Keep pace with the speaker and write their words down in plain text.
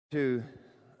To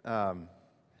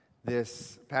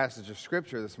this passage of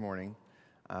Scripture this morning,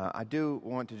 I do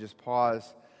want to just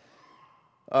pause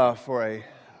for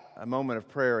a moment of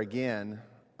prayer again.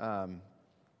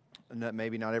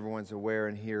 Maybe not everyone's aware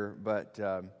in here, but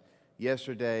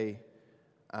yesterday,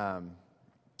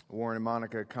 Warren and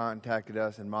Monica contacted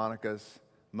us, and Monica's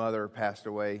mother passed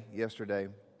away yesterday.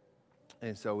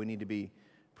 And so we need to be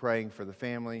praying for the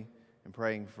family and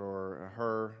praying for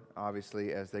her,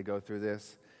 obviously, as they go through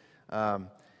this.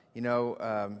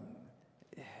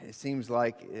 It seems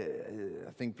like,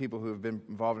 I think people who have been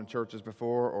involved in churches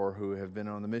before or who have been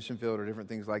on the mission field or different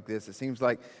things like this, it seems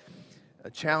like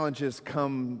challenges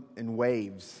come in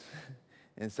waves.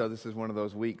 And so this is one of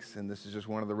those weeks, and this is just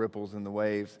one of the ripples in the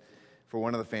waves for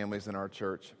one of the families in our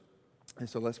church. And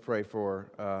so let's pray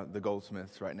for the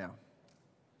Goldsmiths right now.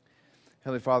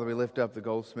 Heavenly Father, we lift up the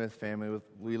Goldsmith family.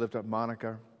 We lift up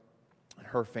Monica and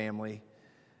her family.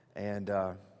 And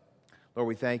Lord,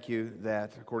 we thank you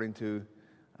that, according to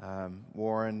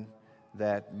Warren,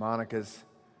 that Monica's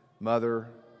mother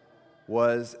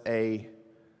was a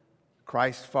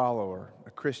Christ follower,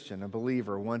 a Christian, a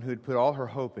believer, one who'd put all her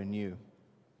hope in you.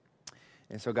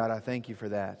 And so, God, I thank you for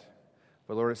that.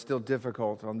 But Lord, it's still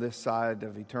difficult on this side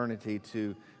of eternity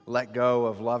to let go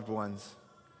of loved ones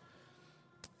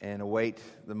and await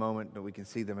the moment that we can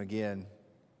see them again.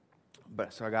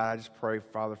 But so, God, I just pray,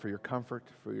 Father, for your comfort,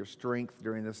 for your strength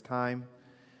during this time.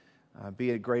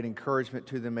 Be a great encouragement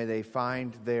to them. May they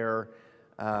find their,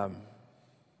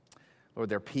 Lord,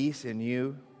 their peace in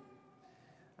you.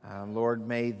 Lord,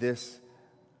 may this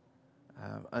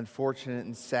unfortunate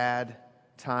and sad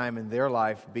time in their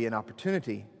life be an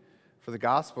opportunity for the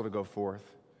gospel to go forth,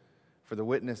 for the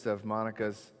witness of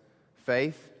Monica's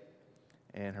faith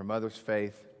and her mother's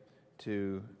faith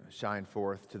to shine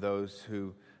forth to those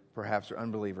who perhaps are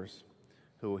unbelievers,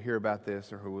 who will hear about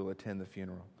this or who will attend the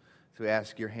funeral. So we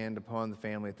ask your hand upon the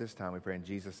family at this time. We pray in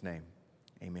Jesus' name.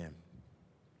 Amen.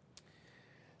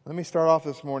 Let me start off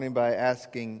this morning by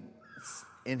asking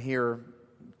in here,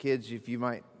 kids, if you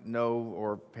might know,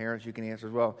 or parents, you can answer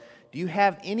as well. Do you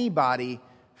have anybody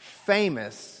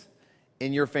famous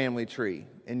in your family tree,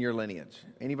 in your lineage?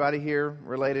 Anybody here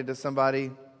related to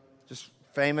somebody just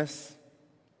famous?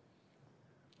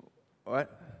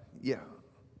 What? Yeah.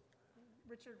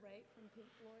 Richard Wright from Pink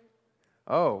Floyd.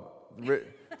 Oh,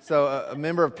 so a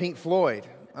member of Pink Floyd.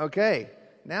 Okay.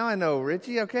 Now I know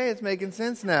Richie. Okay, it's making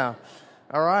sense now.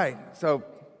 All right. So,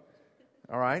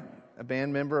 all right. A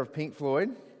band member of Pink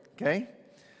Floyd. Okay.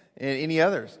 And any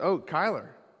others? Oh, Kyler.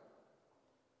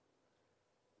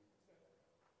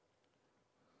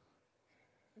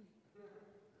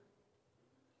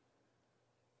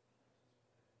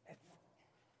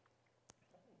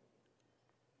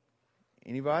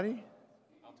 Anybody?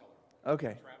 I'll tell her.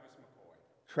 Okay.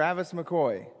 Travis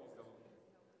McCoy. Travis McCoy.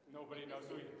 Nobody knows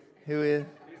who he is. Who is?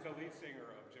 He's the lead singer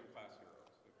of Gym Class Heroes,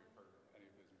 if you've heard any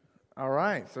of his music. All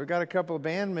right. So we got a couple of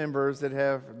band members that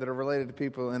are related to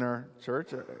people in our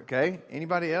church. Okay.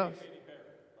 Anybody else?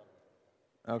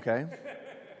 Okay.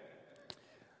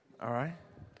 All right.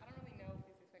 I don't really know if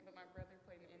this is fake, but my brother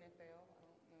played in the NFL.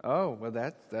 I don't know. Oh,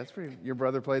 well, that's pretty. Your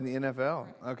brother played in the NFL.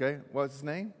 Okay. What's his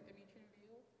name?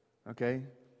 Okay.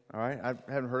 All right. I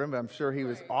haven't heard him, but I'm sure he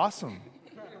was awesome.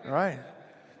 All right.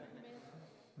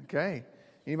 Okay.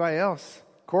 Anybody else?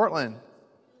 Cortland.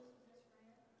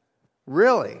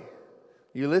 Really?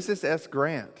 Ulysses S.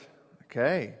 Grant.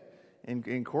 Okay.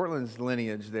 In Cortland's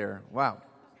lineage there. Wow.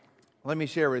 Let me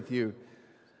share with you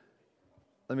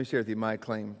my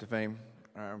claim to fame.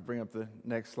 All right, I'll bring up the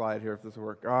next slide here if this will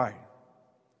work. All right.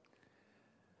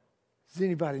 Does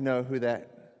anybody know who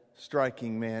that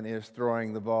striking man is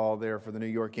throwing the ball there for the New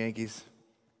York Yankees?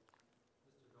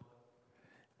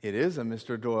 It is a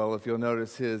Mr. Doyle, if you'll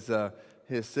notice his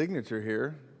signature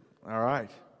here. All right.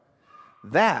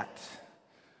 That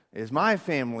is my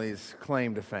family's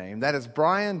claim to fame. That is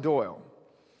Brian Doyle,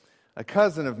 a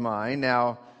cousin of mine.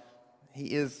 Now, he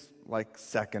is like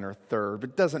second or third,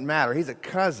 but it doesn't matter. He's a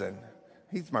cousin.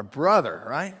 He's my brother,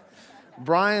 right?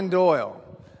 Brian Doyle.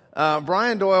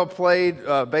 Brian Doyle played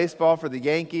baseball for the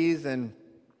Yankees, and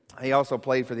he also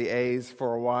played for the A's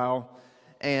for a while.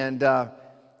 And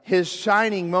his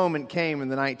shining moment came in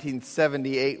the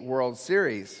 1978 World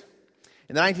Series.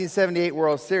 In the 1978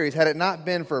 World Series, had it not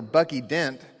been for Bucky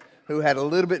Dent, who had a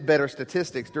little bit better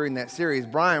statistics during that series,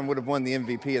 Brian would have won the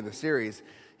MVP of the series.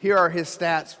 Here are his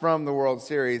stats from the World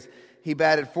Series. He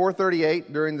batted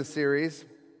 .438 during the series.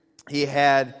 He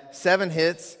had 7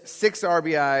 hits, 6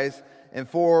 RBIs, and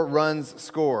 4 runs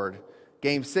scored.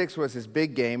 Game 6 was his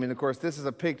big game, and of course this is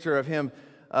a picture of him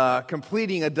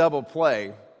completing a double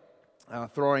play,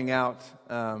 throwing out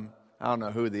I don't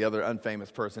know who the other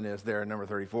unfamous person is there in number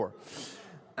 34.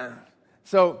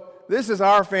 So this is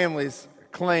our family's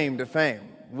claim to fame.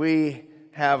 We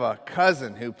have a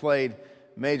cousin who played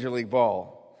Major League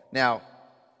Ball. Now,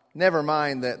 never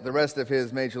mind that the rest of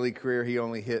his Major League career, he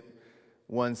only hit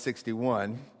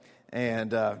 161.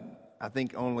 And I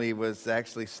think only was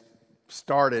actually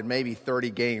started maybe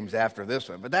 30 games after this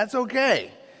one. But that's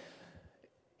okay.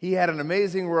 He had an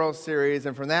amazing World Series,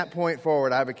 and from that point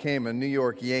forward, I became a New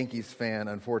York Yankees fan,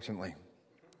 unfortunately.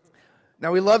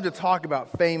 Now, we love to talk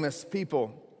about famous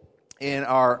people in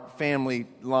our family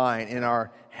line, in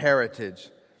our heritage.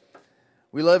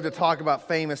 We love to talk about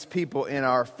famous people in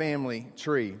our family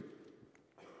tree.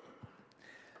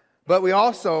 But we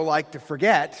also like to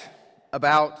forget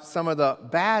about some of the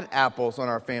bad apples on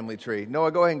our family tree.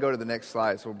 Noah, go ahead and go to the next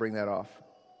slide, so we'll bring that off.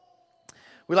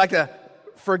 We like to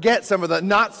forget some of the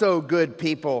not-so-good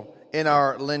people in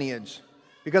our lineage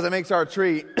because it makes our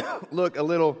tree look a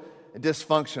little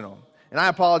dysfunctional. And I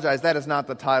apologize, that is not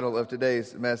the title of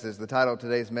today's message. The title of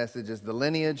today's message is The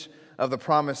Lineage of the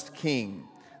Promised King.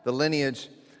 The Lineage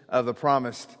of the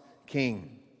Promised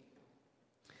King.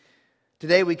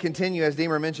 Today we continue, as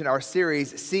Deemer mentioned, our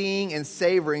series, Seeing and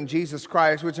Savoring Jesus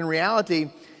Christ, which in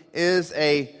reality is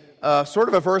a sort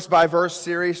of a verse-by-verse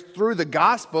series through the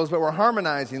Gospels, but we're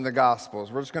harmonizing the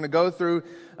Gospels. We're just going to go through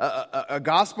a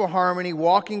gospel harmony,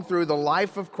 walking through the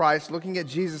life of Christ, looking at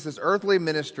Jesus' earthly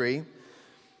ministry.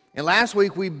 And last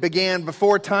week we began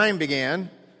before time began,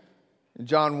 in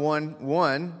John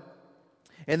 1:1.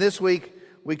 And this week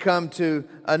we come to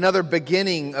another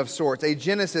beginning of sorts, a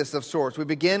genesis of sorts. We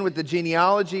begin with the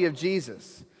genealogy of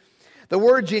Jesus. The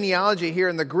word genealogy here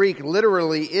in the Greek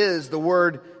literally is the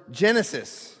word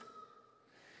Genesis.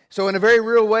 So in a very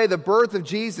real way, the birth of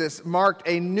Jesus marked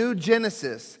a new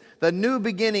Genesis, the new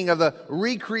beginning of the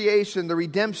recreation, the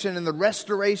redemption, and the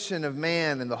restoration of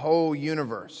man and the whole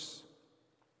universe.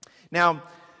 Now,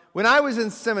 when I was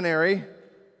in seminary,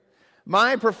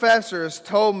 my professors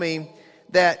told me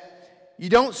that you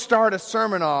don't start a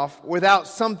sermon off without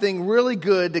something really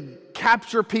good to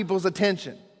capture people's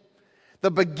attention.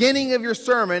 The beginning of your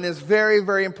sermon is very,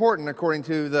 very important, according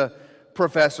to the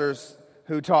professors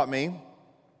who taught me.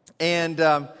 And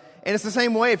it's the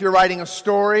same way if you're writing a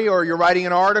story or you're writing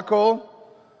an article.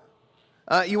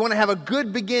 You want to have a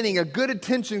good beginning, a good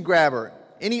attention grabber.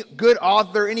 Any good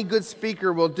author, any good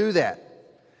speaker will do that.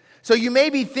 So you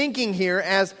may be thinking here,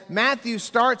 as Matthew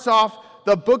starts off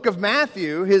the book of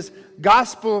Matthew, his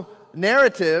gospel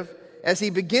narrative, as he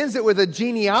begins it with a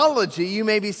genealogy, you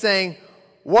may be saying,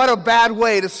 what a bad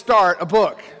way to start a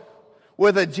book.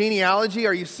 With a genealogy?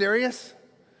 Are you serious?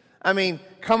 I mean,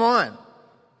 come on.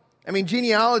 I mean,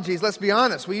 genealogies, let's be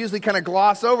honest, we usually kind of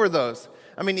gloss over those.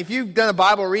 I mean, if you've done a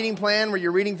Bible reading plan where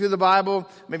you're reading through the Bible,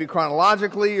 maybe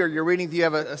chronologically, or you're reading, you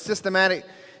have a systematic,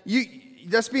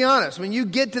 let's be honest, when you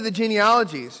get to the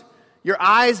genealogies, your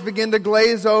eyes begin to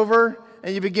glaze over,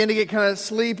 and you begin to get kind of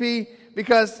sleepy,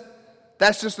 because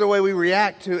that's just the way we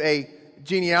react to a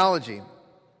genealogy.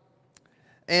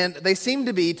 And they seem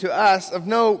to be, to us, of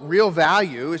no real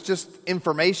value. It's just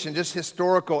information, just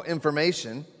historical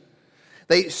information.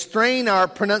 They strain our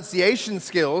pronunciation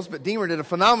skills, but Deemer did a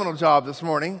phenomenal job this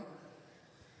morning.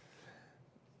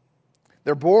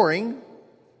 They're boring.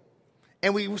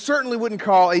 And we certainly wouldn't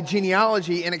call a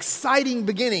genealogy an exciting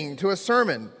beginning to a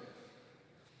sermon.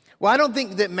 Well, I don't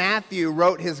think that Matthew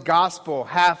wrote his gospel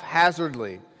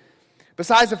haphazardly.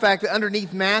 Besides the fact that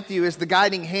underneath Matthew is the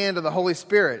guiding hand of the Holy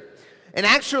Spirit. And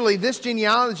actually, this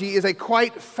genealogy is a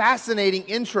quite fascinating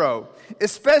intro,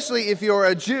 especially if you're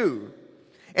a Jew.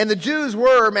 And the Jews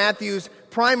were Matthew's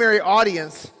primary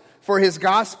audience for his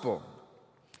gospel.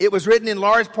 It was written in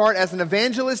large part as an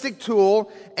evangelistic tool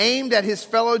aimed at his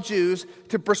fellow Jews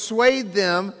to persuade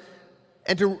them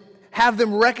and to have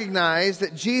them recognize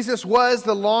that Jesus was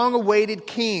the long-awaited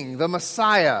king, the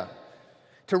Messiah.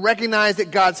 To recognize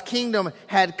that God's kingdom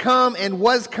had come and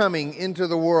was coming into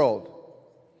the world.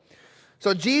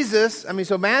 So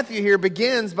Matthew here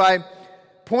begins by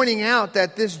pointing out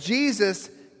that this Jesus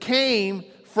came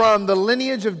from the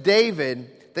lineage of David,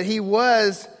 that he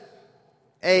was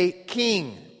a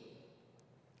king.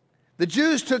 The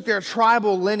Jews took their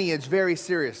tribal lineage very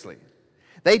seriously.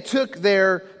 They took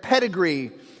their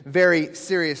pedigree very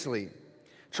seriously.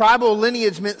 Tribal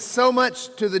lineage meant so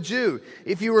much to the Jew.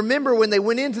 If you remember when they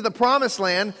went into the promised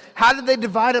land, how did they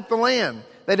divide up the land?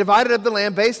 They divided up the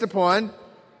land based upon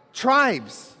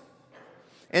tribes.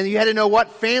 And you had to know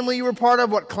what family you were part of,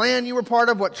 what clan you were part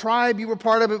of, what tribe you were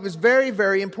part of. It was very,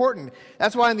 very important.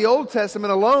 That's why in the Old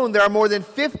Testament alone, there are more than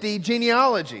 50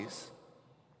 genealogies.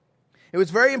 It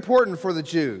was very important for the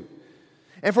Jew.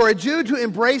 And for a Jew to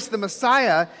embrace the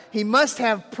Messiah, he must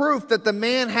have proof that the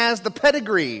man has the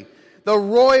pedigree, the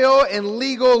royal and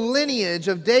legal lineage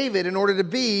of David in order to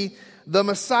be the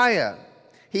Messiah.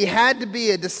 He had to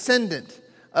be a descendant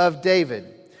of David.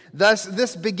 Thus,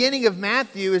 this beginning of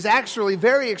Matthew is actually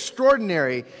very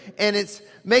extraordinary, and it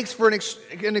makes for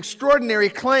an extraordinary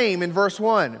claim in verse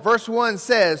 1. Verse 1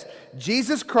 says,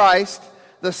 Jesus Christ,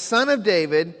 the son of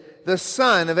David, the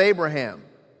son of Abraham.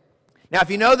 Now, if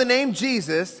you know the name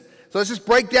Jesus, so let's just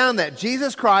break down that.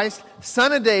 Jesus Christ,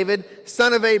 son of David,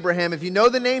 son of Abraham. If you know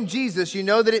the name Jesus, you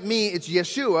know that it's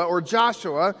Yeshua or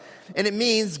Joshua, and it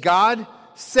means God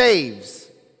saves.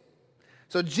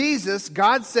 So Jesus,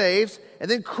 God saves,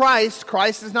 and then Christ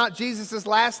is not Jesus'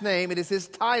 last name, it is his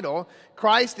title.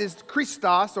 Christ is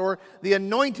Christos, or the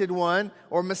anointed one,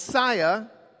 or Messiah.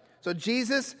 So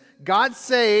Jesus, God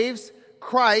saves,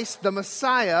 Christ, the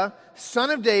Messiah,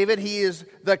 son of David, he is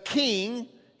the king,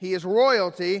 he is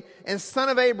royalty, and son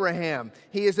of Abraham.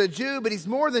 He is a Jew, but he's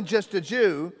more than just a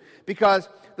Jew, because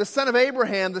the son of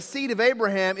Abraham, the seed of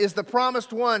Abraham, is the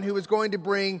promised one who is going to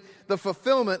bring the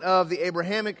fulfillment of the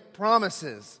Abrahamic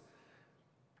promises.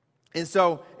 And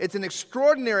so it's an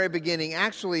extraordinary beginning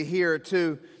actually here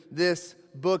to this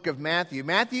book of Matthew.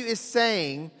 Matthew is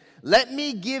saying, let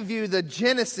me give you the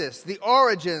genesis, the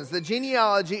origins, the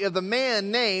genealogy of the man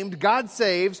named God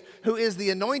Saves, who is the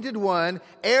anointed one,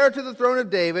 heir to the throne of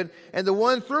David, and the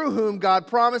one through whom God's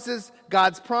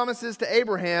promises to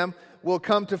Abraham will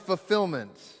come to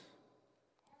fulfillment.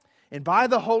 And by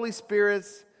the Holy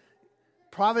Spirit's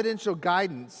providential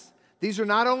guidance, these are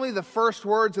not only the first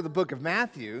words of the book of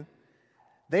Matthew,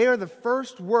 they are the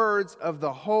first words of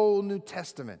the whole New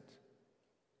Testament.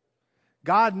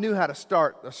 God knew how to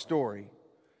start a story.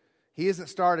 He isn't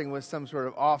starting with some sort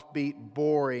of offbeat,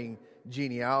 boring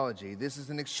genealogy. This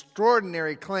is an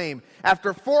extraordinary claim.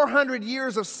 After 400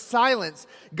 years of silence,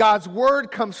 God's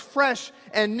word comes fresh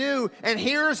and new, and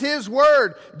here's his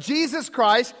word. Jesus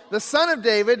Christ, the son of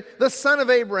David, the son of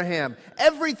Abraham.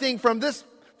 Everything from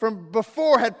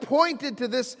before had pointed to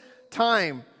this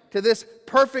time, to this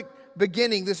perfect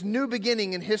beginning, this new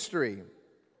beginning in history.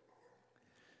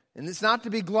 And it's not to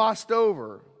be glossed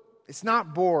over. It's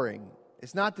not boring.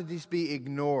 It's not to just be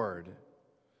ignored.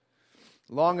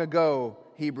 Long ago,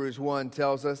 Hebrews 1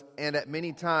 tells us, and at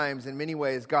many times, in many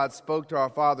ways, God spoke to our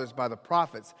fathers by the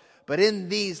prophets. But in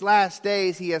these last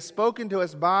days, he has spoken to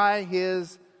us by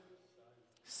his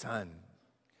Son,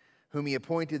 whom he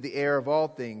appointed the heir of all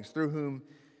things, through whom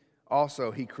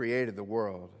also he created the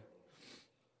world.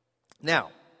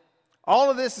 Now,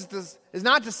 all of this is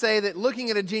not to say that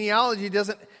looking at a genealogy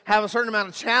doesn't have a certain amount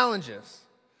of challenges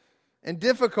and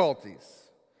difficulties.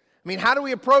 I mean, how do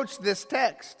we approach this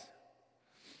text?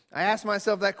 I asked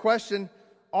myself that question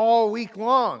all week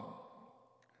long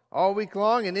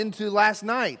and into last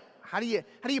night. How do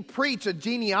you preach a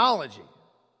genealogy?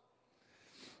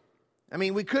 I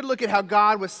mean, we could look at how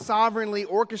God was sovereignly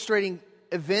orchestrating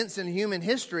events in human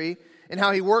history and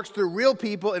how he works through real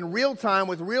people in real time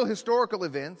with real historical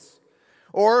events.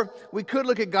 Or we could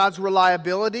look at God's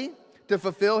reliability to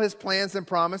fulfill his plans and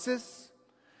promises.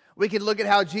 We could look at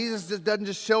how Jesus just doesn't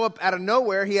just show up out of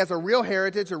nowhere. He has a real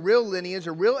heritage, a real lineage,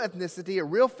 a real ethnicity, a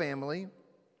real family.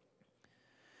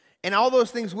 And all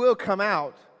those things will come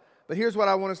out. But here's what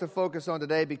I want us to focus on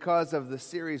today because of the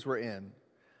series we're in.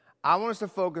 I want us to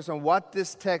focus on what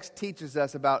this text teaches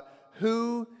us about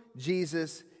who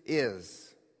Jesus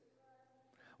is.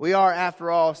 We are,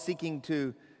 after all, seeking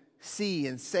to see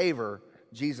and savor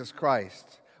Jesus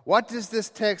Christ. What does this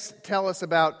text tell us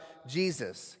about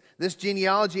Jesus? This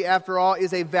genealogy, after all,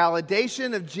 is a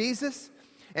validation of Jesus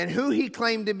and who he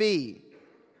claimed to be.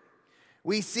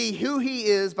 We see who he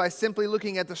is by simply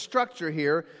looking at the structure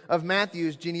here of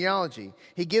Matthew's genealogy.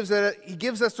 He gives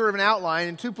us sort of an outline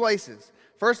in two places.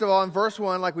 First of all, in verse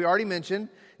 1, like we already mentioned,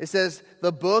 it says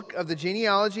the book of the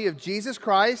genealogy of Jesus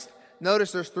Christ.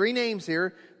 Notice there's three names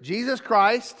here. Jesus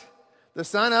Christ, the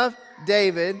son of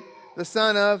David, the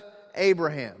son of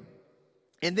Abraham.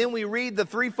 And then we read the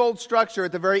threefold structure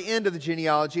at the very end of the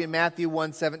genealogy in Matthew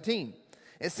 1:17.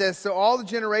 It says, so all the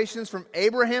generations from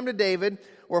Abraham to David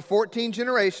were 14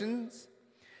 generations.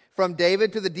 From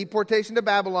David to the deportation to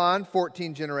Babylon,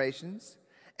 14 generations.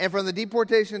 And from the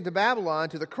deportation to Babylon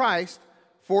to the Christ,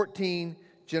 14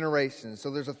 generations.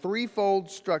 So there's a threefold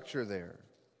structure there.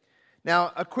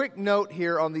 Now, a quick note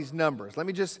here on these numbers. Let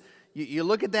me just, you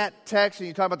look at that text and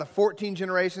you talk about the 14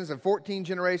 generations and 14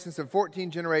 generations and 14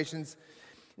 generations.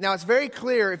 Now, it's very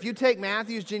clear, if you take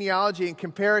Matthew's genealogy and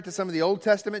compare it to some of the Old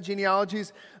Testament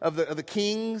genealogies of the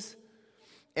kings,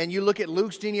 and you look at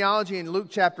Luke's genealogy in Luke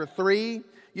chapter 3,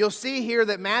 you'll see here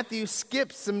that Matthew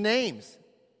skips some names.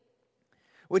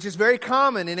 which is very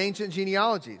common in ancient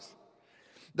genealogies.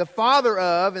 The father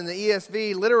of, in the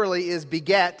ESV, literally is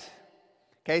beget.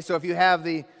 Okay, so if you have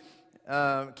the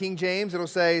King James, it'll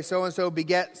say so-and-so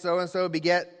beget, so-and-so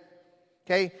beget.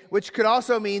 Okay, which could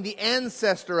also mean the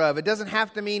ancestor of. It doesn't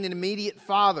have to mean an immediate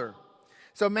father.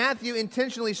 So Matthew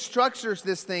intentionally structures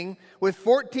this thing with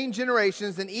 14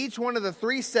 generations in each one of the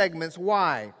three segments.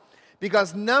 Why?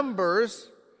 Because numbers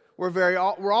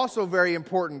were also very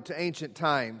important to ancient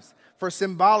times for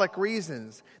symbolic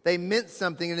reasons. They meant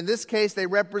something, and in this case, they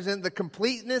represent the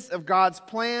completeness of God's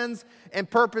plans and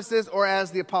purposes, or as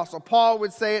the Apostle Paul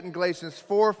would say it in Galatians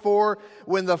 4:4,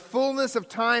 when the fullness of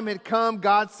time had come,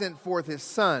 God sent forth His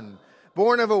Son,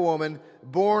 born of a woman,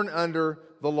 born under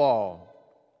the law.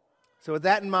 So with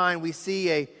that in mind, we see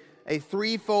a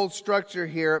threefold structure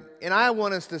here, and I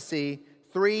want us to see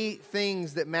three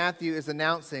things that Matthew is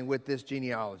announcing with this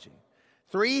genealogy.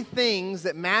 Three things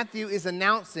that Matthew is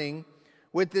announcing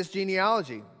with this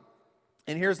genealogy.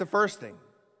 And here's the first thing.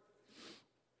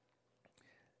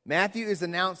 Matthew is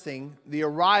announcing the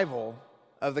arrival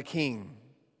of the king.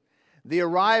 The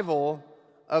arrival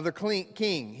of the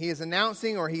king. He is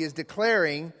announcing, or he is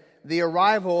declaring, the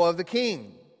arrival of the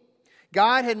king.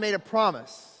 God had made a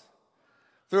promise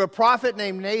through a prophet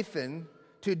named Nathan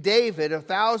to David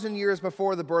 1,000 years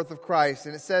before the birth of Christ.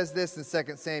 And it says this in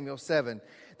 2 Samuel 7,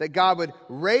 that God would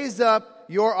raise up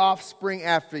your offspring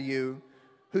after you,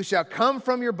 who shall come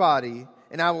from your body,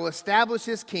 and I will establish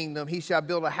his kingdom. He shall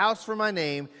build a house for my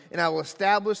name, and I will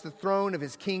establish the throne of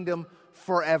his kingdom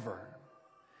forever.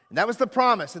 And that was the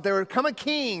promise, that there would come a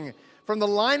king from the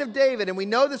line of David. And we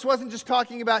know this wasn't just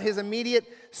talking about his immediate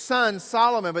son,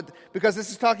 Solomon, but because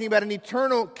this is talking about an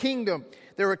eternal kingdom.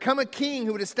 There would come a king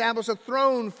who would establish a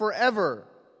throne forever.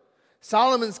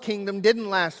 Solomon's kingdom didn't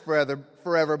last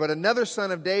forever, but another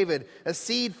son of David, a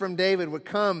seed from David, would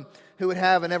come who would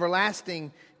have an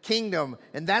everlasting kingdom.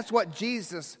 And that's who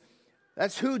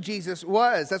Jesus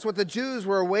was. That's what the Jews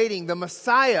were awaiting. The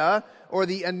Messiah, or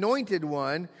the anointed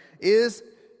one, is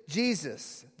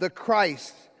Jesus, the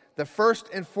Christ, the first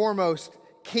and foremost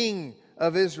King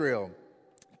of Israel.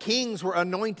 Kings were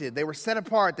anointed. They were set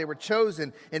apart. They were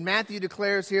chosen. And Matthew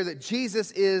declares here that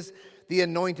Jesus is the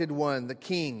anointed one, the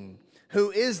King.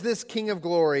 Who is this King of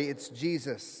glory? It's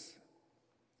Jesus.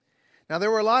 Now,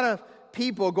 there were a lot of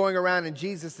people going around in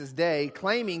Jesus' day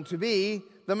claiming to be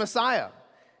the Messiah.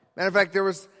 Matter of fact, that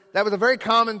was a very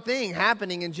common thing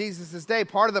happening in Jesus' day.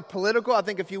 Part of the political, I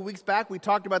think a few weeks back, we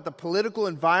talked about the political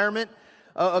environment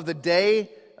of the day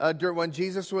when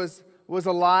Jesus was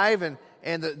alive, and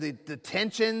the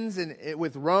tensions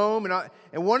with Rome.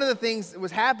 And one of the things that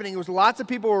was happening was lots of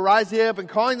people were rising up and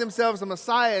calling themselves the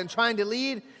Messiah and trying to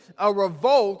lead a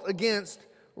revolt against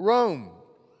Rome.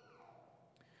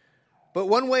 But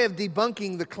one way of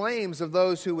debunking the claims of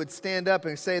those who would stand up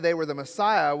and say they were the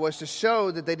Messiah was to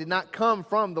show that they did not come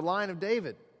from the line of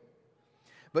David.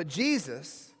 But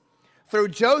Jesus, through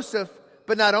Joseph,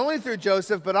 but not only through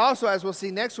Joseph, but also, as we'll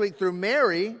see next week, through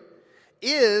Mary,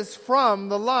 is from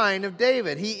the line of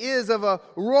David. He is of a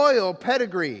royal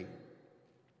pedigree.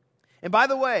 And by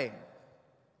the way,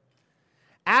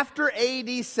 after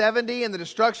AD 70 and the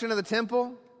destruction of the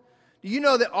temple, do you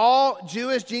know that all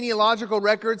Jewish genealogical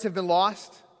records have been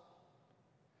lost?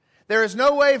 There is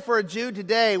no way for a Jew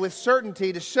today with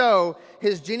certainty to show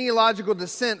his genealogical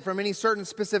descent from any certain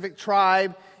specific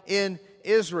tribe in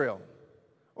Israel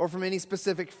or from any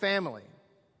specific family.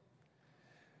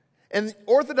 And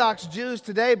Orthodox Jews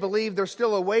today believe they're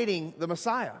still awaiting the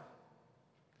Messiah.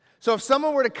 So if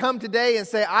someone were to come today and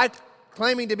say, I'm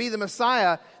claiming to be the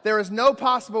Messiah, there is no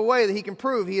possible way that he can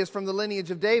prove he is from the lineage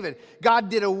of David. God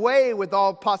did away with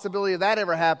all possibility of that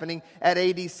ever happening at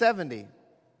AD 70.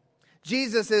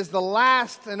 Jesus is the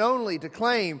last and only to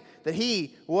claim that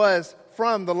he was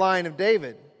from the line of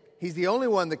David. He's the only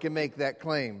one that can make that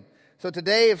claim. So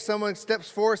today, if someone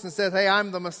steps forth and says, hey,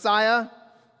 I'm the Messiah,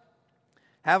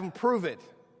 have them prove it.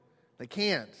 They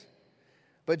can't.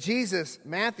 But Jesus,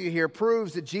 Matthew here,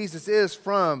 proves that Jesus is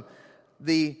from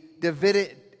the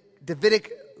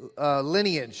Davidic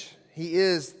lineage. He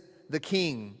is the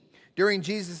king. During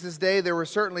Jesus' day, there were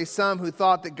certainly some who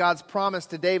thought that God's promise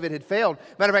to David had failed.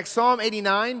 Matter of fact, Psalm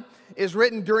 89 is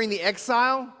written during the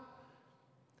exile.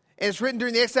 And it's written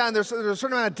during the exile, and there's a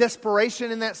certain amount of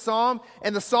desperation in that psalm.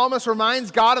 And the psalmist reminds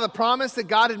God of the promise that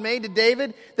God had made to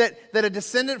David, that a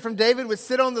descendant from David would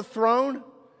sit on the throne.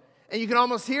 And you can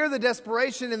almost hear the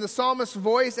desperation in the psalmist's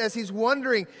voice as he's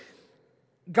wondering,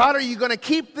 God, are you going to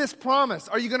keep this promise?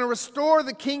 Are you going to restore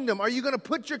the kingdom? Are you going to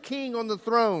put your king on the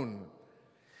throne?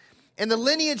 And the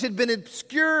lineage had been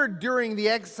obscured during the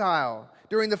exile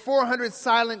during the 400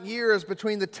 silent years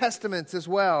between the testaments as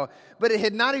well. But it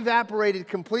had not evaporated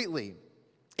completely.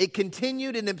 It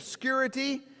continued in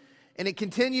obscurity, and it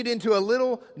continued into a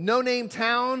little no-name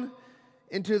town,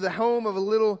 into the home of a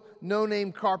little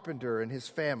no-name carpenter and his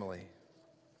family.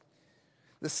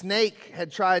 The snake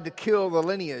had tried to kill the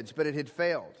lineage, but it had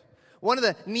failed. One of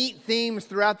the neat themes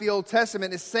throughout the Old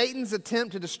Testament is Satan's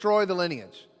attempt to destroy the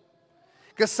lineage.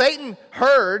 Because Satan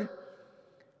heard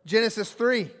Genesis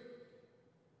 3.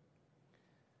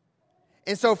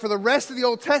 And so for the rest of the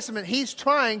Old Testament, he's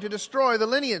trying to destroy the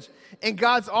lineage. And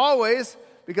God's always,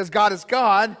 because God is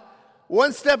God,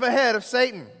 one step ahead of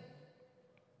Satan.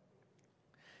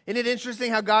 Isn't it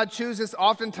interesting how God chooses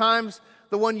oftentimes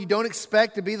the one you don't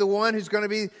expect to be the one who's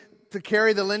going to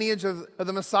carry the lineage of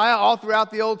the Messiah all throughout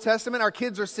the Old Testament? Our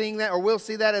kids are seeing that, or will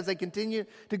see that as they continue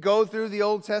to go through the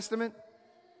Old Testament.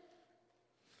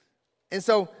 And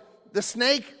so the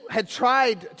snake had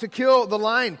tried to kill the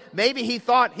lion. Maybe he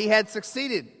thought he had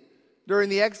succeeded during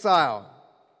the exile.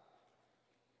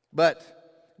 But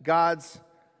God's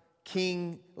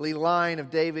kingly line of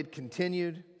David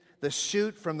continued. The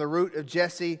shoot from the root of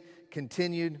Jesse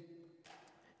continued.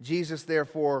 Jesus,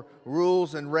 therefore,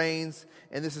 rules and reigns,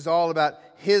 and this is all about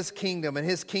His kingdom. And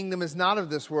His kingdom is not of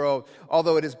this world,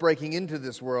 although it is breaking into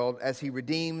this world as He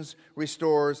redeems,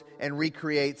 restores, and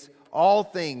recreates all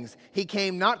things. He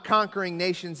came not conquering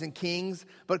nations and kings,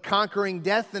 but conquering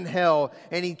death and hell.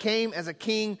 And He came as a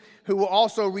king who will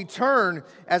also return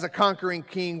as a conquering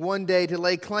king one day to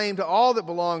lay claim to all that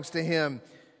belongs to Him.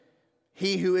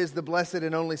 He who is the blessed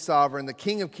and only sovereign, the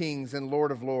King of kings and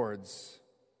Lord of lords.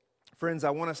 Friends,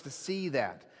 I want us to see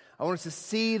that. I want us to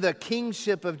see the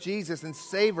kingship of Jesus and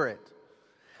savor it.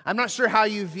 I'm not sure how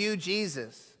you view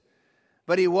Jesus,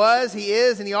 but He was, He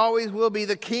is, and He always will be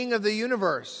the King of the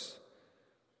universe.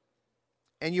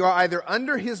 And you are either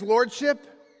under His lordship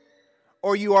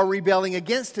or you are rebelling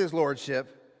against His lordship,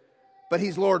 but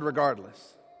He's Lord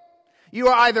regardless. You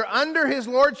are either under His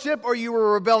lordship or you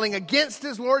are rebelling against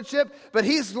His lordship, but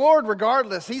He's Lord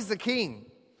regardless. He's the King,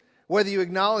 whether you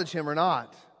acknowledge Him or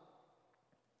not.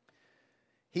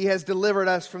 He has delivered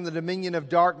us from the dominion of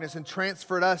darkness and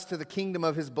transferred us to the kingdom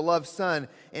of His beloved Son,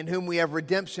 in whom we have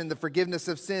redemption, the forgiveness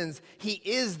of sins. He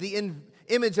is the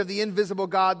image of the invisible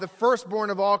God, the firstborn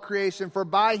of all creation. For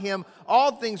by Him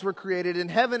all things were created, in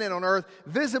heaven and on earth,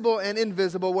 visible and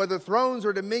invisible, whether thrones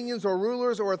or dominions or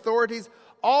rulers or authorities.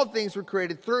 All things were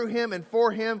created through Him and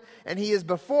for Him, and He is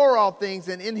before all things,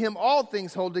 and in Him all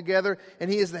things hold together.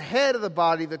 And He is the head of the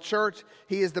body, the church.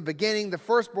 He is the beginning, the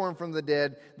firstborn from the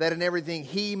dead, that in everything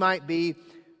He might be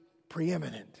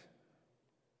preeminent.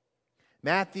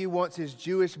 Matthew wants his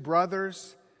Jewish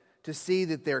brothers to see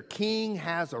that their king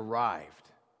has arrived.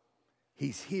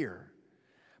 He's here.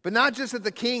 But not just that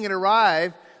the king had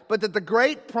arrived, but that the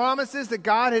great promises that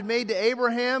God had made to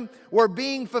Abraham were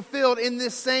being fulfilled in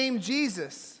this same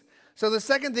Jesus. So the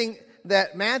second thing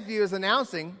that Matthew is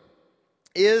announcing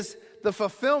is the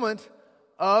fulfillment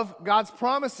of God's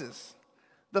promises.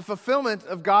 The fulfillment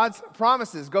of God's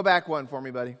promises. Go back one for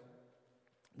me, buddy.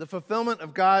 The fulfillment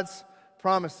of God's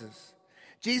promises.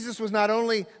 Jesus was not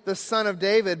only the son of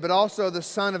David, but also the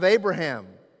son of Abraham.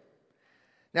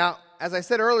 Now, as I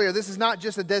said earlier, this is not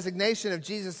just a designation of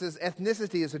Jesus'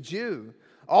 ethnicity as a Jew.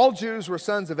 All Jews were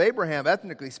sons of Abraham,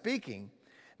 ethnically speaking.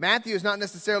 Matthew is not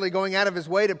necessarily going out of his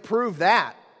way to prove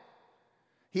that.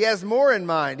 He has more in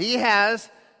mind. He has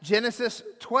Genesis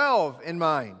 12 in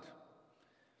mind.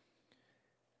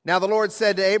 Now the Lord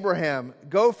said to Abraham,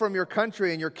 "Go from your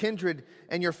country and your kindred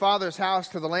and your father's house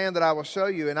to the land that I will show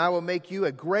you, and I will make you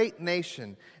a great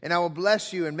nation, and I will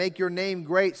bless you and make your name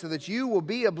great so that you will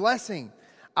be a blessing.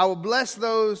 I will bless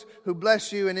those who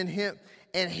bless you, and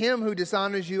him who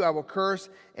dishonors you I will curse."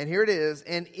 And here it is,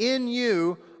 "And in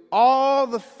you all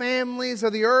the families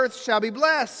of the earth shall be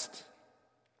blessed."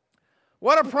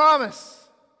 What a promise!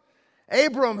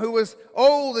 Abram, who was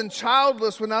old and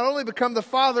childless, would not only become the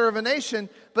father of a nation,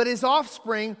 but his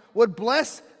offspring would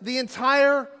bless the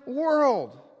entire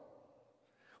world.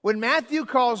 When Matthew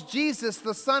calls Jesus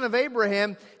the son of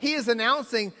Abraham, he is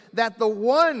announcing that the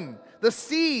one, the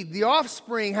seed, the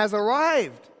offspring has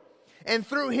arrived. And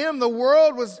through him, the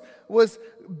world was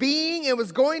being and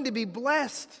was going to be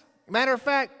blessed. Matter of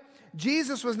fact,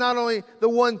 Jesus was not only the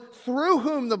one through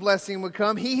whom the blessing would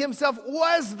come, he himself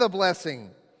was the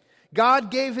blessing.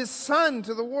 God gave his son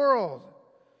to the world.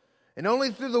 And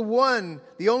only through the one,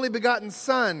 the only begotten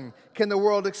Son, can the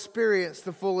world experience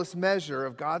the fullest measure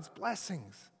of God's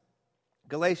blessings.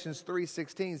 Galatians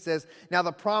 3:16 says, "Now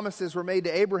the promises were made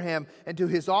to Abraham and to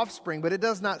his offspring," but it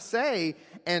does not say,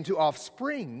 "and to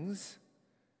offsprings,"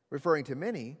 referring to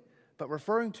many, but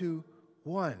referring to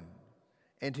one.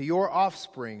 and to your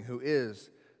offspring, who is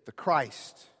the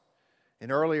Christ.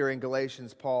 And earlier in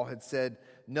Galatians, Paul had said,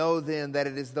 know then that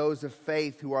it is those of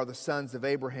faith who are the sons of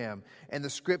Abraham. And the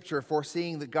Scripture,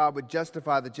 foreseeing that God would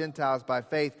justify the Gentiles by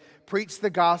faith, preached the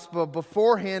gospel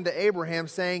beforehand to Abraham,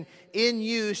 saying, in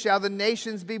you shall the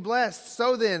nations be blessed.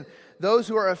 So then, those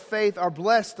who are of faith are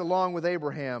blessed along with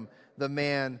Abraham, the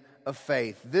man of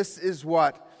faith. This is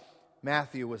what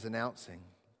Matthew was announcing.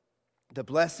 The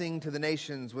blessing to the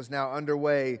nations was now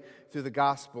underway through the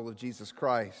gospel of Jesus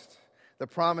Christ. The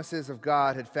promises of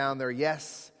God had found their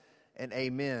yes and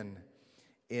amen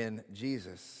in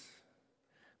Jesus.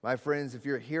 My friends, if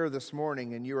you're here this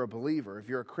morning and you're a believer, if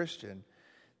you're a Christian,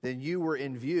 then you were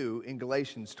in view in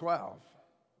Galatians 12.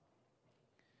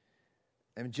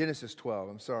 And Genesis 12,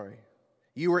 I'm sorry.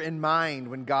 You were in mind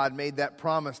when God made that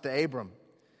promise to Abram.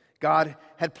 God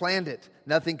had planned it.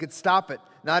 Nothing could stop it.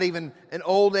 Not even an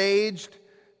old-aged,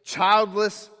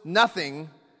 childless, nothing,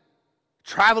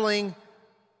 traveling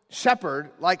shepherd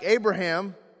like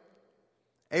Abraham.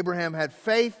 Abraham had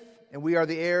faith, and we are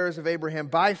the heirs of Abraham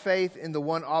by faith in the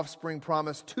one offspring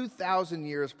promised 2,000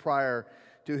 years prior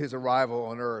to his arrival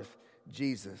on earth,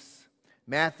 Jesus.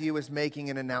 Matthew is making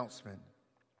an announcement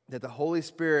that the Holy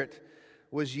Spirit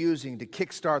was using to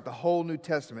kickstart the whole New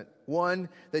Testament. One,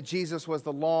 that Jesus was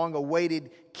the long-awaited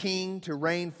king to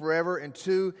reign forever. And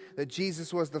two, that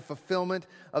Jesus was the fulfillment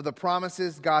of the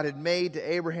promises God had made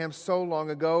to Abraham so long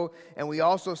ago. And we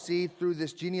also see through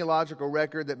this genealogical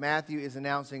record that Matthew is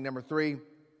announcing, number three,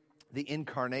 the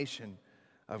incarnation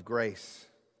of grace.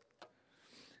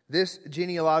 This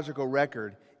genealogical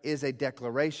record is a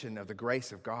declaration of the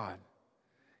grace of God.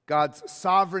 God's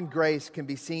sovereign grace can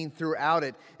be seen throughout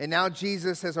it. And now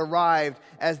Jesus has arrived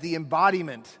as the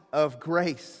embodiment of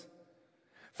grace.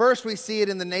 First, we see it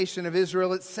in the nation of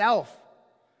Israel itself.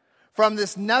 From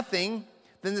this nothing,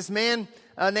 then this man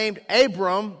named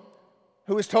Abram,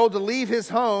 who was told to leave his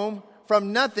home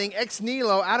from nothing, ex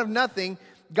nihilo, out of nothing,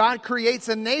 God creates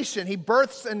a nation. He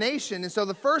births a nation. And so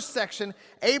the first section,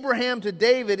 Abraham to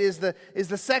David, is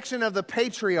the section of the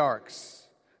patriarchs.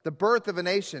 The birth of a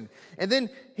nation. And then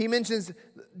he mentions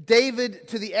David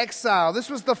to the exile. This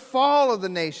was the fall of the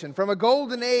nation, from a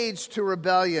golden age to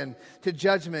rebellion, to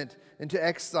judgment, and to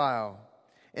exile.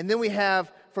 And then we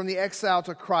have from the exile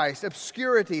to Christ,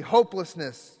 obscurity,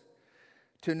 hopelessness,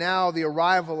 to now the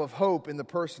arrival of hope in the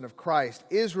person of Christ.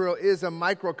 Israel is a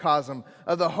microcosm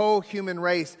of the whole human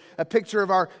race, a picture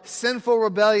of our sinful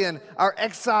rebellion, our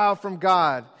exile from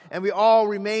God. And we all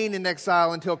remain in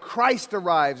exile until Christ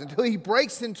arrives, until He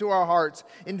breaks into our hearts,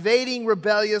 invading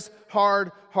rebellious,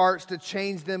 hard hearts to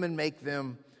change them and make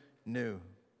them new.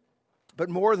 But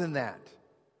more than that,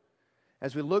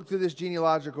 as we look through this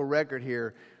genealogical record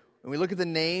here, when we look at the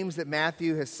names that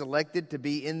Matthew has selected to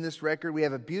be in this record, we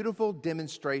have a beautiful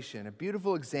demonstration, a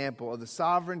beautiful example of the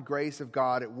sovereign grace of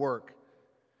God at work.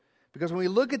 Because when we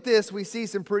look at this, we see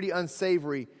some pretty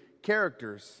unsavory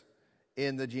characters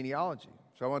in the genealogy.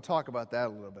 So I want to talk about that a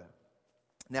little bit.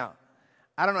 Now,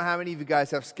 I don't know how many of you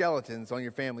guys have skeletons on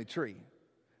your family tree.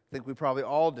 I think we probably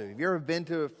all do. Have you ever been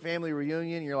to a family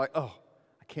reunion and you're like, oh,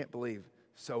 I can't believe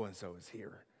so-and-so is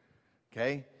here.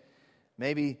 Okay?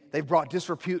 Maybe they've brought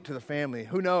disrepute to the family.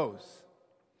 Who knows?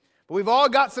 But we've all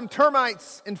got some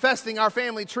termites infesting our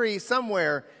family tree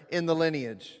somewhere in the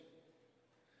lineage.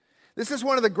 This is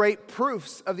one of the great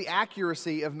proofs of the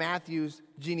accuracy of Matthew's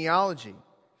genealogy.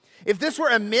 If this were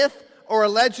a myth or a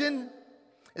legend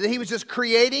that he was just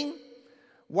creating,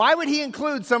 why would he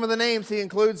include some of the names he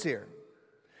includes here?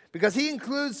 Because he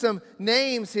includes some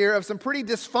names here of some pretty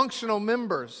dysfunctional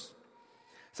members,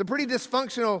 some pretty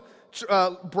dysfunctional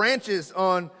branches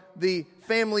on the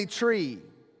family tree.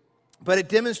 But it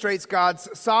demonstrates God's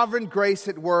sovereign grace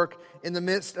at work in the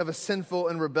midst of a sinful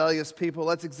and rebellious people.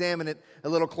 Let's examine it a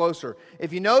little closer.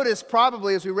 If you notice,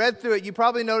 probably as we read through it, you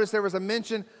probably noticed there was a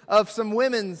mention of some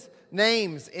women's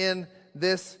names in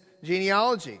this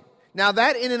genealogy. Now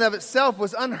that in and of itself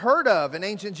was unheard of in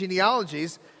ancient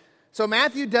genealogies. So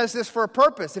Matthew does this for a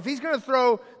purpose. If he's going to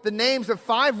throw the names of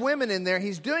 5 women in there,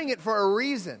 he's doing it for a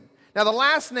reason. Now the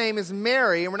last name is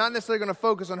Mary, and we're not necessarily going to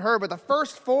focus on her, but the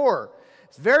first 4,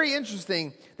 it's very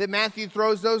interesting that Matthew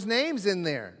throws those names in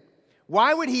there.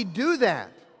 Why would he do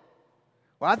that?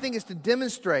 Well, I think it's to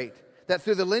demonstrate that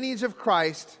through the lineage of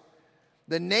Christ,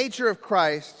 the nature of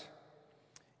Christ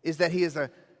is that he is a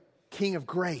king of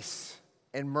grace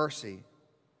and mercy.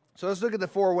 So let's look at the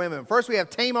 4 women. First we have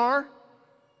Tamar.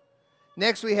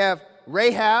 Next we have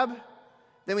Rahab.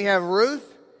 Then we have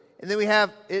Ruth. And then we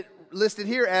have it listed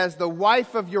here as the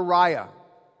wife of Uriah.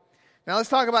 Now let's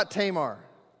talk about Tamar.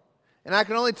 And I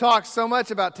can only talk so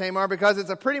much about Tamar because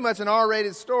it's pretty much an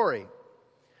R-rated story.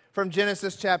 from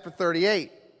Genesis chapter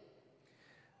 38.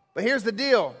 But here's the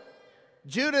deal.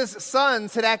 Judah's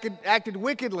sons had acted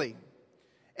wickedly,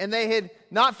 and they had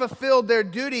not fulfilled their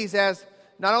duties as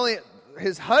not only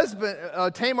his husband,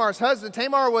 Tamar's husband.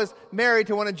 Tamar was married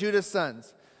to one of Judah's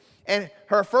sons. And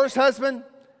her first husband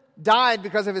died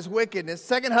because of his wickedness.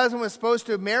 Second husband was supposed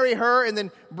to marry her and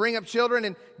then bring up children,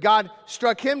 and God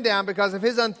struck him down because of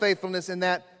his unfaithfulness in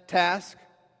that task.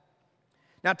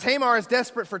 Now Tamar is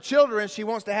desperate for children. She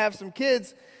wants to have some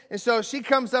kids, and so she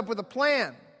comes up with a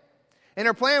plan. And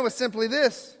her plan was simply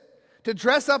this: to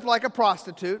dress up like a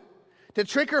prostitute, to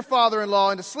trick her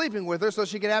father-in-law into sleeping with her so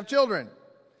she could have children.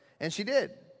 And she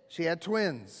did. She had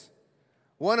twins,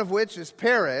 one of which is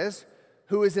Perez,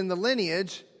 who is in the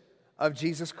lineage of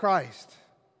Jesus Christ.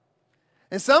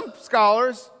 And some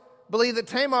scholars believe that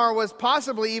Tamar was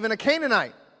possibly even a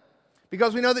Canaanite,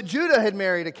 because we know that Judah had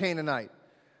married a Canaanite.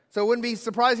 So it wouldn't be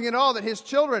surprising at all that his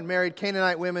children married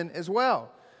Canaanite women as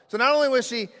well. So not only was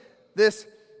she this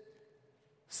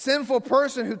sinful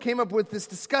person who came up with this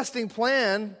disgusting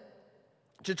plan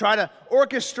to try to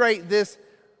orchestrate this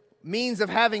means of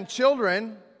having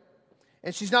children,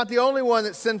 and she's not the only one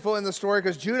that's sinful in the story,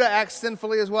 because Judah acts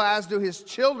sinfully as well, as do his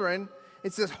children.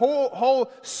 It's this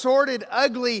whole sordid,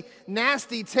 ugly,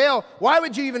 nasty tale. Why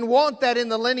would you even want that in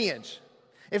the lineage?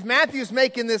 If Matthew's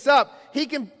making this up, he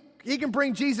can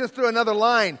bring Jesus through another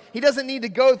line. He doesn't need to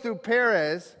go through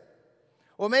Perez.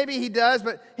 Well, maybe he does,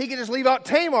 but he can just leave out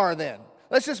Tamar then.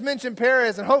 Let's just mention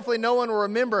Perez, and hopefully no one will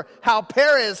remember how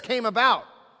Perez came about.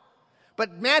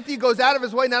 But Matthew goes out of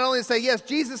his way not only to say, yes,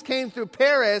 Jesus came through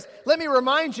Perez. Let me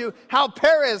remind you how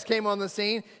Perez came on the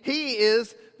scene. He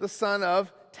is the son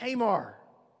of Tamar,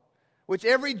 which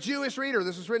every Jewish reader,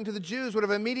 this was written to the Jews, would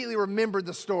have immediately remembered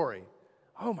the story.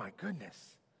 Oh my goodness.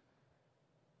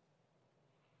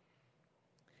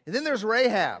 And then there's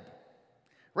Rahab.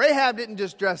 Rahab didn't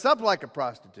just dress up like a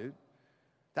prostitute.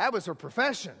 That was her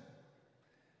profession.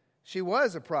 She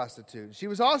was a prostitute. She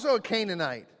was also a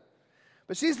Canaanite.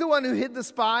 But she's the one who hid the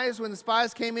spies. When the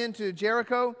spies came into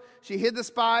Jericho, she hid the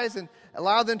spies and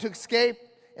allowed them to escape,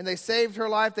 and they saved her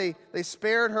life. They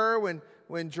spared her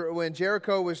when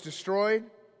Jericho was destroyed.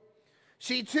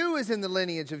 She too is in the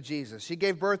lineage of Jesus. She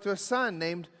gave birth to a son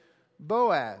named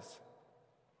Boaz.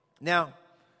 Now,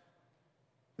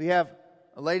 we have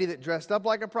a lady that dressed up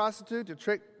like a prostitute to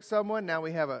trick someone. Now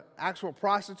we have an actual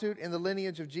prostitute in the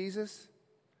lineage of Jesus.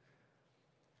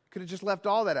 Could have just left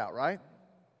all that out, right?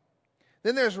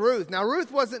 Then there's Ruth. Now,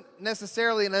 Ruth wasn't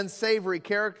necessarily an unsavory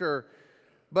character,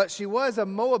 but she was a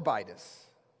Moabitess.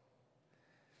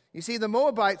 You see, the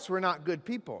Moabites were not good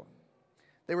people.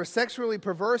 They were sexually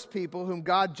perverse people whom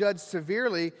God judged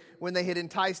severely when they had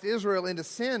enticed Israel into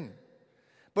sin.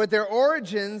 But their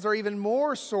origins are even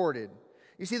more sordid.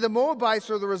 You see, the Moabites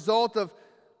are the result of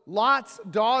Lot's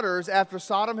daughters, after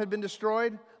Sodom had been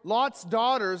destroyed, Lot's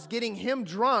daughters getting him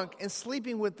drunk and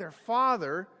sleeping with their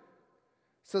father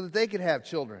so that they could have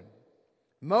children.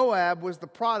 Moab was the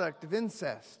product of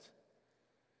incest.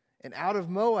 And out of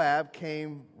Moab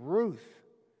came Ruth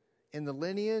in the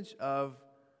lineage of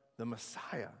the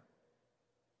Messiah.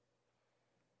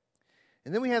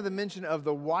 And then we have the mention of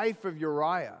the wife of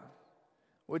Uriah,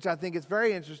 which I think is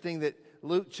very interesting that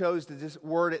Luke chose to just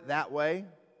word it that way.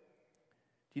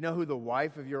 Do you know who the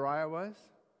wife of Uriah was?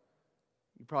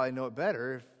 You probably know it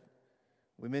better if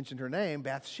we mentioned her name,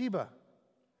 Bathsheba.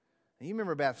 And you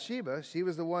remember Bathsheba. She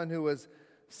was the one who was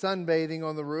sunbathing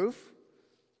on the roof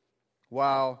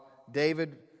while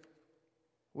David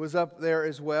was up there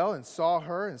as well and saw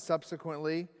her, and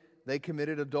subsequently they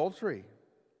committed adultery.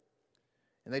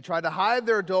 And they tried to hide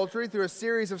their adultery through a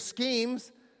series of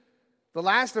schemes, the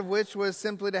last of which was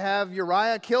simply to have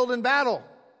Uriah killed in battle.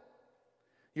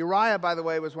 Uriah, by the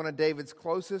way, was one of David's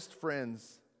closest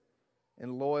friends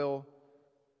and loyal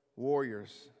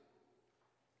warriors.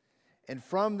 And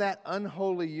from that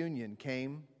unholy union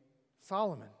came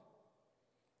Solomon.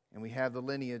 And we have the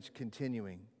lineage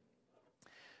continuing.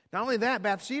 Not only that,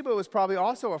 Bathsheba was probably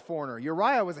also a foreigner.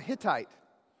 Uriah was a Hittite,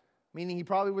 meaning he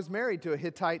probably was married to a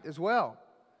Hittite as well.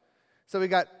 So we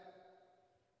got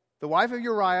the wife of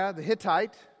Uriah, the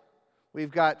Hittite.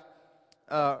 We've got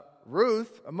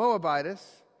Ruth, a Moabitess.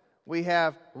 We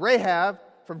have Rahab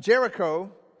from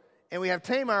Jericho. And we have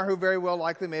Tamar, who very well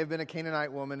likely may have been a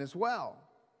Canaanite woman as well.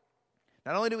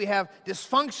 Not only do we have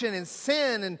dysfunction and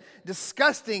sin and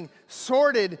disgusting,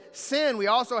 sordid sin, we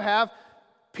also have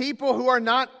people who are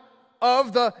not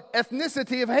of the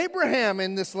ethnicity of Abraham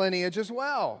in this lineage as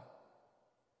well.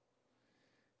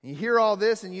 You hear all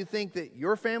this and you think that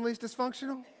your family's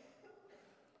dysfunctional?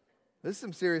 This is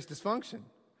some serious dysfunction.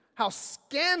 How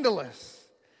scandalous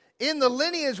In the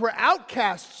lineage were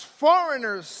outcasts,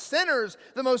 foreigners, sinners,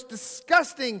 the most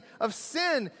disgusting of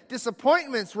sin,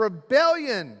 disappointments,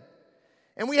 rebellion.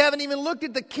 And we haven't even looked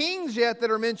at the kings yet that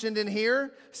are mentioned in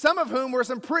here, some of whom were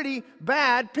some pretty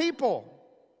bad people.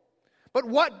 But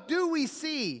what do we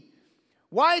see?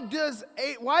 Why does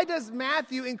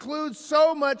Matthew include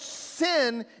so much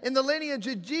sin in the lineage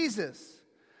of Jesus?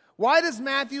 Why does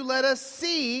Matthew let us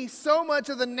see so much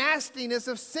of the nastiness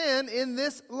of sin in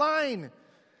this line?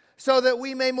 So that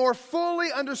we may more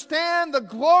fully understand the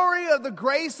glory of the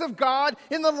grace of God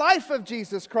in the life of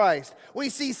Jesus Christ. We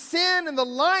see sin in the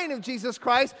line of Jesus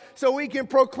Christ so we can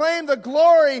proclaim the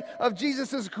glory of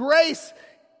Jesus' grace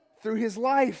through His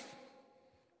life.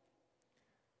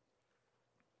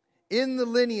 In the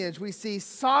lineage, we see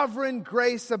sovereign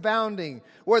grace abounding.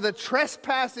 Where the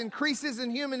trespass increases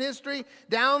in human history,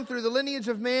 down through the lineage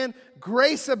of man,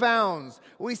 grace abounds.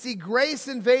 We see grace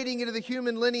invading into the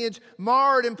human lineage,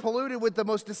 marred and polluted with the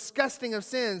most disgusting of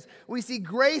sins. We see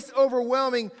grace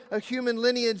overwhelming a human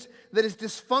lineage that is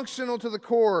dysfunctional to the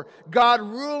core. God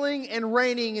ruling and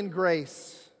reigning in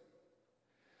grace.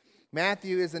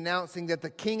 Matthew is announcing that the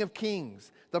King of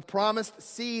Kings, the promised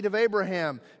seed of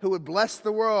Abraham, who would bless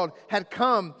the world, had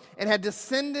come and had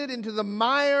descended into the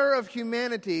mire of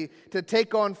humanity to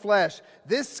take on flesh.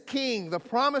 This king, the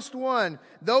promised one,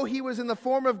 though he was in the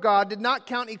form of God, did not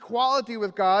count equality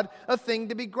with God a thing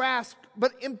to be grasped,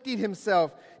 but emptied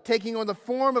himself, taking on the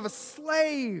form of a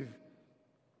slave,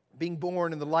 being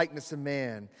born in the likeness of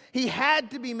man. He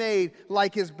had to be made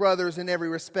like his brothers in every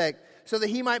respect, so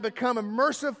that he might become a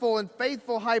merciful and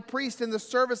faithful high priest in the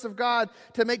service of God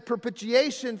to make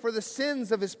propitiation for the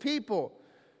sins of his people.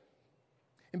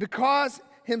 And because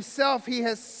himself he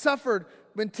has suffered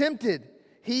when tempted,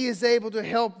 he is able to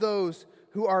help those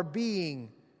who are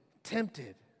being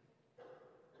tempted.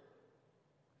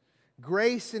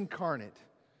 Grace incarnate,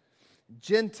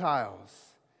 Gentiles,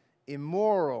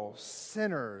 immoral,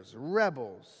 sinners,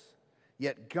 rebels,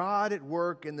 yet God at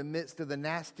work in the midst of the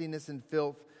nastiness and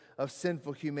filth of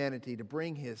sinful humanity to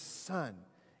bring His Son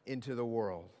into the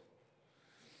world.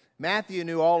 Matthew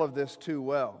knew all of this too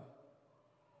well.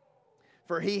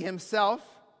 For he himself,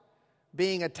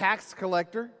 being a tax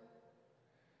collector,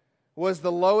 was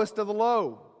the lowest of the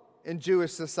low in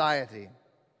Jewish society.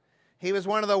 He was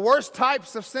one of the worst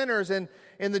types of sinners in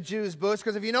the Jews' books,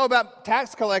 because if you know about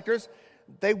tax collectors,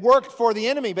 they worked for the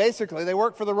enemy, basically. They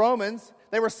worked for the Romans.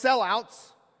 They were sellouts.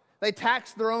 They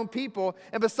taxed their own people.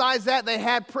 And besides that, they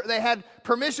had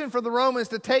permission for the Romans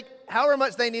to take however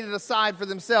much they needed aside for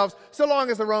themselves, so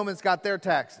long as the Romans got their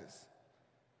taxes.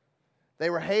 They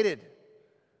were hated.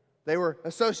 They were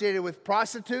associated with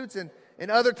prostitutes and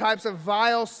other types of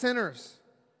vile sinners.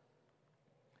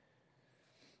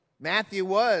 Matthew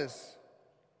was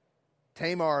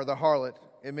Tamar the harlot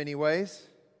in many ways.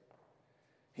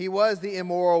 He was the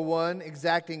immoral one,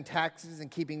 exacting taxes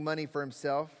and keeping money for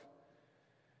himself.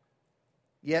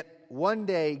 Yet one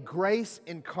day, grace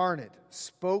incarnate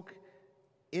spoke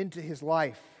into his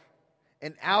life,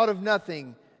 and out of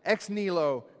nothing, ex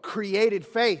nihilo, created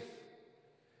faith.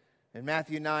 And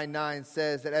Matthew 9:9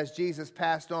 says that as Jesus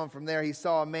passed on from there, he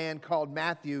saw a man called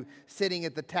Matthew sitting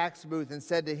at the tax booth and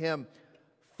said to him,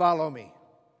 "Follow me."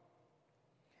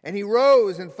 And he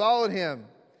rose and followed him.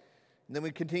 And then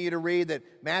we continue to read that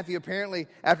Matthew apparently,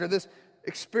 after this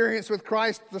experience with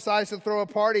Christ, decides to throw a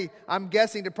party, I'm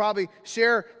guessing to probably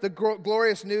share the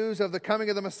glorious news of the coming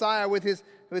of the Messiah with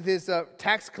his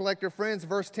tax collector friends.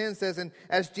 Verse 10 says, "And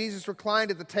as Jesus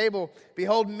reclined at the table,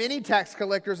 behold, many tax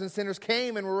collectors and sinners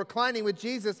came and were reclining with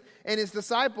Jesus and his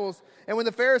disciples. And when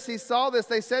the Pharisees saw this,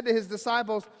 they said to his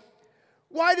disciples,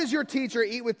 'Why does your teacher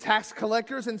eat with tax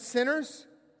collectors and sinners?'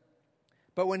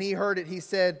 But when he heard it, he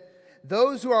said,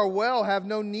 'Those who are well have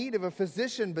no need of a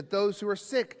physician, but those who are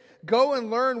sick. Go and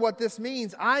learn what this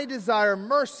means. I desire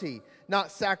mercy,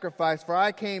 not sacrifice, for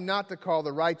I came not to call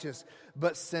the righteous,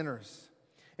 but sinners.'"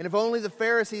 And if only the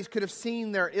Pharisees could have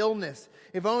seen their illness,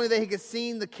 if only they could have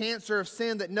seen the cancer of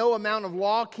sin that no amount of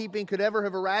law-keeping could ever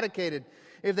have eradicated,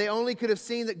 if they only could have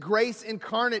seen that grace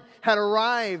incarnate had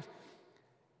arrived,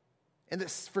 and that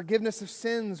forgiveness of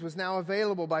sins was now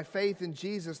available by faith in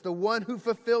Jesus, the one who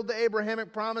fulfilled the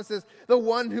Abrahamic promises, the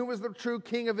one who was the true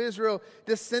King of Israel,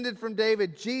 descended from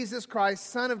David, Jesus Christ,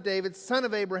 son of David, son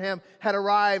of Abraham, had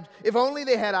arrived. If only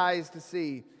they had eyes to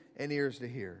see and ears to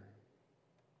hear.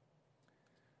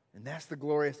 And that's the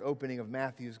glorious opening of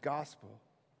Matthew's gospel.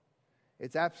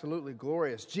 It's absolutely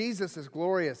glorious. Jesus is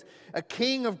glorious, a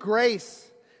King of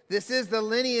grace. This is the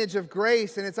lineage of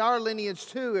grace, and it's our lineage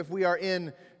too if we are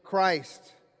in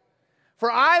Christ.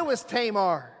 "For I was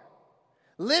Tamar,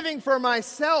 living for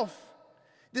myself,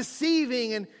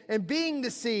 deceiving and being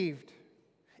deceived,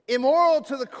 immoral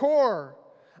to the core.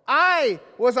 I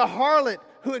was a harlot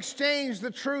who exchanged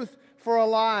the truth for a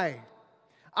lie.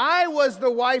 I was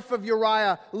the wife of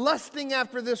Uriah, lusting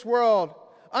after this world,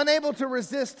 unable to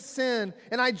resist sin,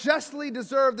 and I justly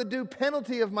deserved the due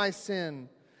penalty of my sin.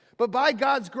 But by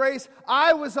God's grace,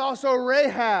 I was also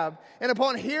Rahab, and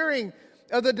upon hearing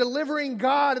of the delivering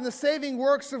God and the saving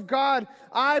works of God,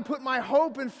 I put my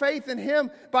hope and faith in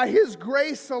Him by His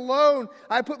grace alone.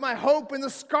 I put my hope in the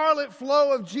scarlet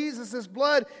flow of Jesus'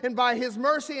 blood, and by His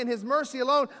mercy and His mercy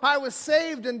alone, I was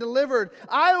saved and delivered.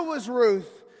 I was Ruth,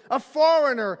 a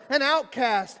foreigner, an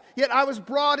outcast, yet I was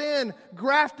brought in,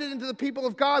 grafted into the people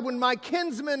of God when my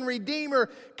kinsman redeemer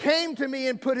came to me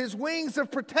and put His wings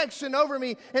of protection over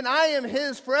me, and I am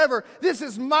His forever. This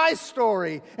is my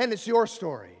story, and it's your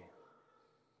story.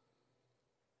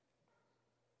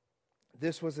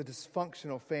 This was a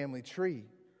dysfunctional family tree.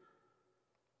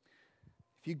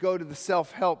 If you go to the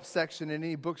self-help section in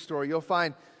any bookstore, you'll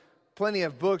find plenty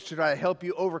of books to try to help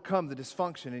you overcome the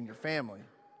dysfunction in your family.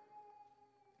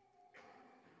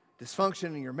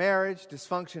 Dysfunction in your marriage,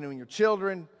 dysfunction in your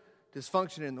children,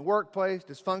 dysfunction in the workplace,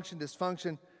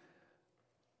 dysfunction.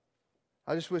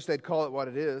 I just wish they'd call it what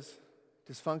it is.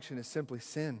 Dysfunction is simply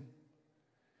sin.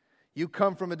 You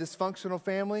come from a dysfunctional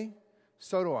family,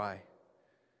 so do I.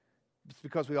 It's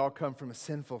because we all come from a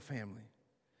sinful family.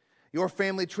 Your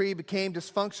family tree became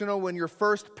dysfunctional when your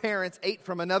first parents ate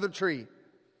from another tree.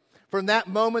 From that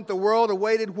moment, the world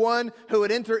awaited one who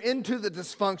would enter into the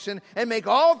dysfunction and make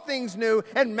all things new.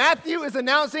 And Matthew is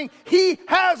announcing He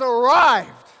has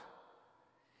arrived.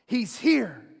 He's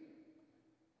here.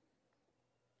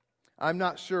 I'm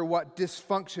not sure what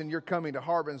dysfunction you're coming to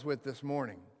Harbins with this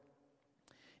morning.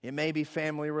 It may be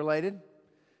family related.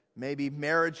 It may be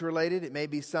marriage related. It may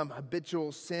be some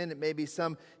habitual sin. It may be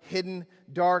some hidden,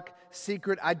 dark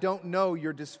secret. I don't know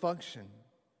your dysfunction.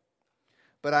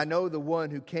 But I know the one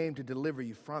who came to deliver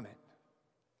you from it.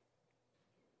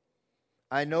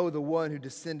 I know the one who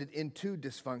descended into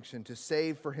dysfunction to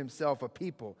save for Himself a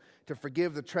people, to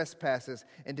forgive the trespasses,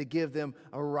 and to give them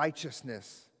a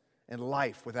righteousness and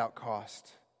life without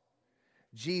cost.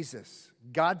 Jesus,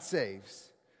 God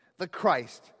saves, the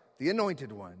Christ, the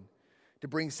Anointed One, to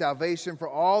bring salvation for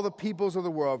all the peoples of the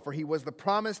world, for He was the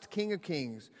promised King of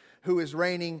Kings, who is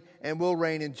reigning and will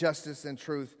reign in justice and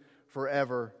truth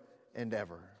forever and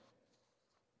ever.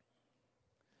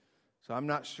 So I'm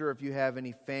not sure if you have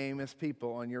any famous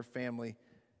people on your family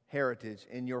heritage,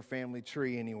 in your family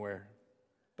tree anywhere.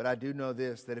 But I do know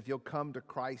this, that if you'll come to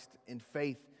Christ in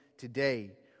faith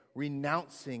today,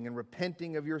 renouncing and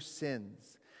repenting of your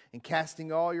sins and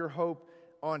casting all your hope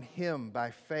on Him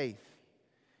by faith,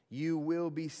 you will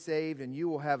be saved and you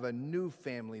will have a new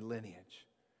family lineage,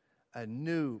 a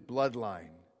new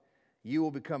bloodline. You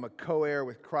will become a co-heir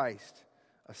with Christ,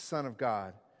 a son of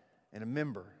God, and a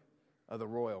member of the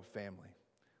royal family.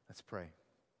 Let's pray.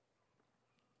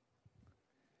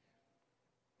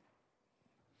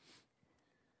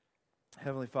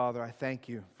 Heavenly Father, I thank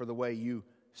You for the way You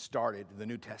started the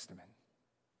New Testament.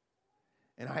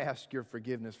 And I ask Your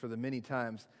forgiveness for the many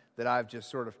times that I've just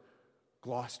sort of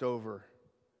glossed over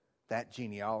that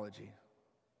genealogy.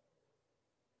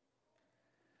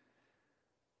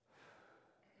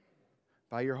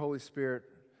 By Your Holy Spirit,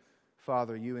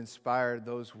 Father, You inspired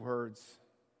those words,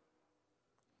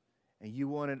 and You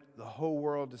wanted the whole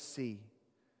world to see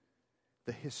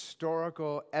the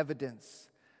historical evidence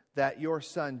that Your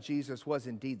Son Jesus was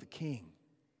indeed the King.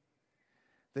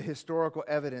 The historical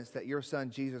evidence that Your Son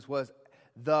Jesus was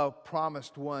the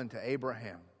promised one to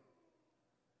Abraham.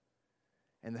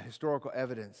 And the historical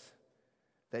evidence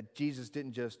that Jesus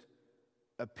didn't just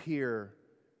appear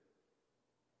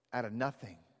out of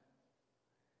nothing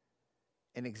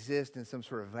and exist in some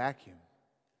sort of vacuum,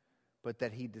 but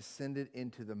that He descended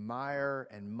into the mire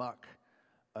and muck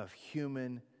of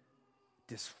human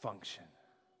dysfunction.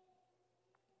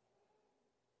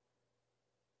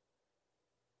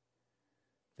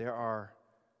 There are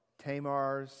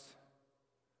Tamars,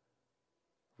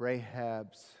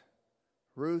 Rahabs,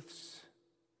 Ruths,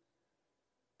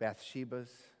 Bathshebas,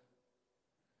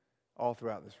 all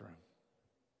throughout this room,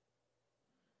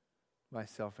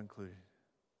 myself included.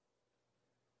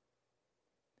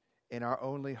 And our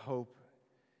only hope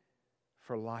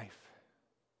for life,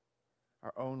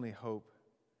 our only hope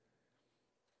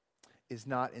is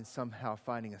not in somehow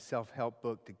finding a self-help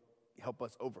book to help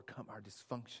us overcome our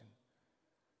dysfunction.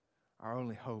 Our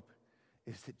only hope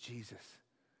is that Jesus,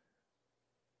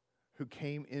 who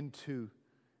came into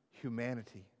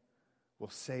humanity, will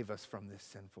save us from this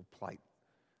sinful plight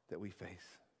that we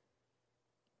face.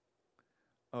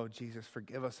 Oh, Jesus,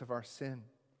 forgive us of our sin.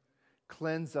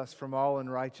 Cleanse us from all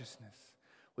unrighteousness.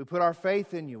 We put our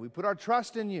faith in you. We put our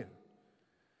trust in you.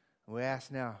 And we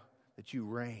ask now that you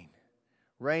reign.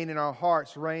 Reign in our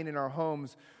hearts, reign in our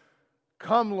homes.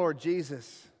 Come, Lord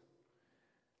Jesus.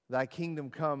 Thy kingdom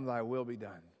come, thy will be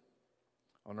done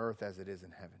on earth as it is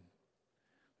in heaven.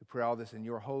 We pray all this in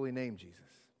your holy name, Jesus.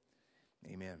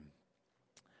 Amen.